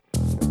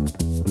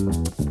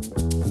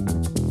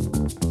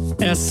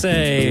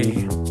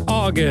Essay,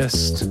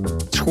 August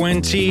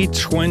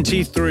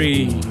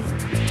 2023.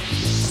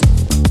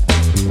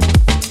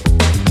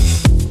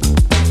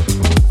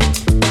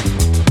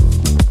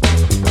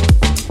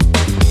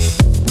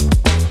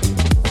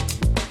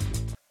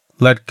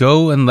 Let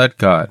go and let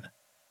God.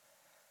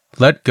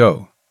 Let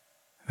go.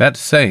 That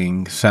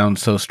saying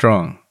sounds so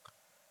strong.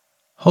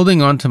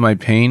 Holding on to my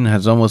pain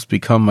has almost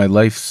become my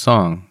life's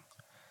song.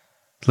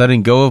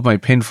 Letting go of my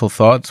painful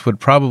thoughts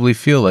would probably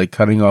feel like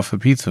cutting off a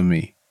piece of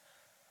me.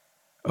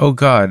 Oh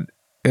God,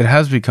 it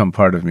has become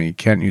part of me,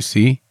 can't you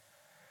see?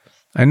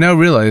 I now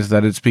realize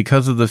that it's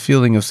because of the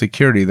feeling of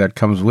security that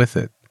comes with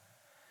it.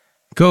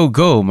 Go,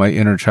 go, my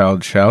inner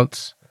child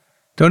shouts.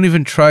 Don't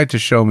even try to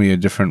show me a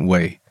different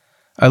way.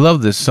 I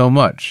love this so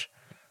much,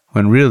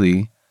 when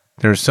really,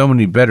 there are so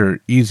many better,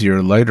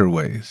 easier, lighter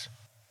ways.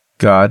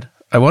 God,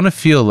 I want to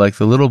feel like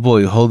the little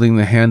boy holding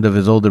the hand of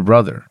his older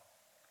brother.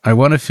 I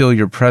want to feel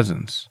your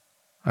presence.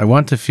 I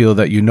want to feel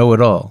that you know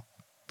it all,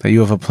 that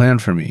you have a plan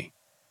for me.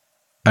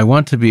 I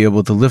want to be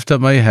able to lift up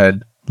my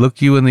head,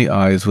 look you in the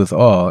eyes with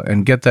awe,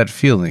 and get that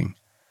feeling.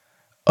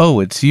 Oh,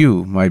 it's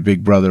you, my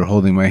big brother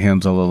holding my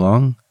hands all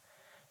along.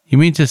 You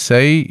mean to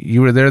say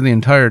you were there the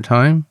entire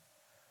time?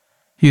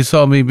 You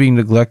saw me being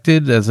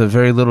neglected as a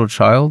very little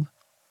child?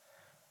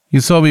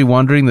 You saw me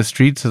wandering the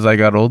streets as I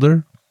got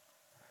older?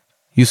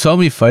 You saw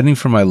me fighting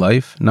for my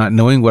life, not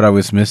knowing what I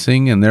was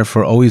missing, and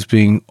therefore always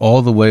being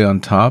all the way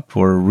on top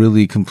or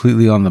really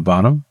completely on the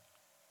bottom?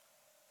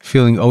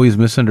 Feeling always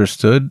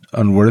misunderstood,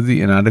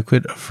 unworthy,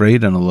 inadequate,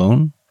 afraid, and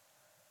alone?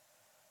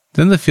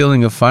 Then the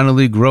feeling of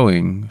finally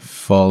growing,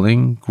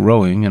 falling,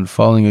 growing, and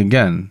falling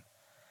again.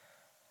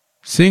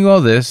 Seeing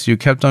all this, you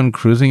kept on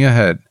cruising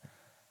ahead,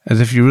 as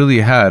if you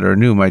really had or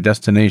knew my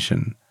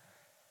destination,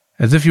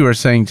 as if you were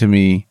saying to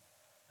me,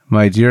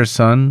 my dear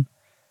son,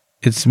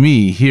 it's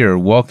me here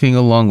walking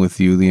along with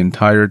you the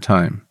entire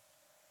time.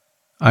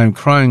 I am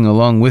crying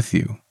along with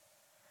you.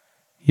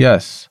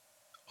 Yes,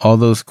 all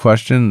those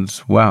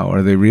questions, wow,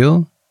 are they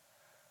real?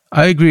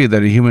 I agree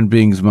that a human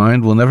being's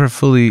mind will never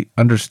fully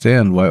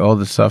understand why all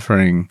the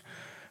suffering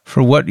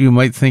for what you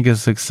might think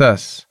is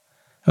success,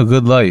 a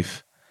good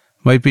life,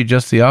 might be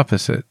just the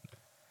opposite.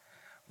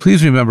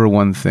 Please remember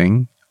one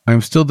thing. I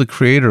am still the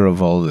creator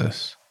of all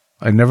this.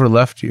 I never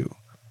left you,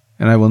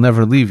 and I will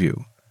never leave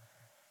you.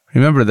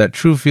 Remember that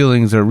true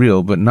feelings are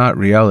real, but not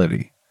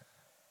reality.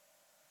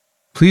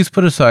 Please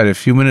put aside a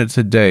few minutes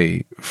a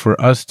day for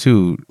us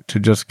two to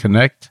just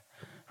connect,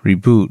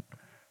 reboot,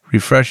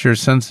 refresh your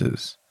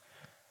senses.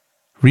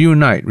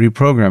 Reunite,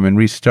 reprogram, and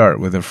restart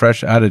with a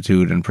fresh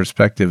attitude and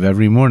perspective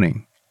every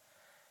morning.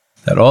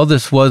 That all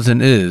this was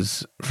and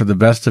is for the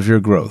best of your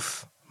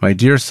growth. My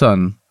dear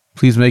son,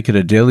 please make it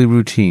a daily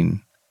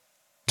routine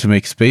to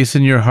make space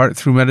in your heart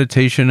through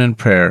meditation and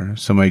prayer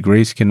so my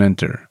grace can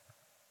enter.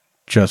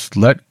 Just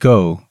let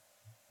go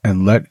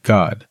and let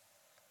God.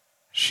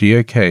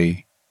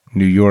 Shea,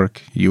 New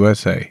York,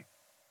 USA.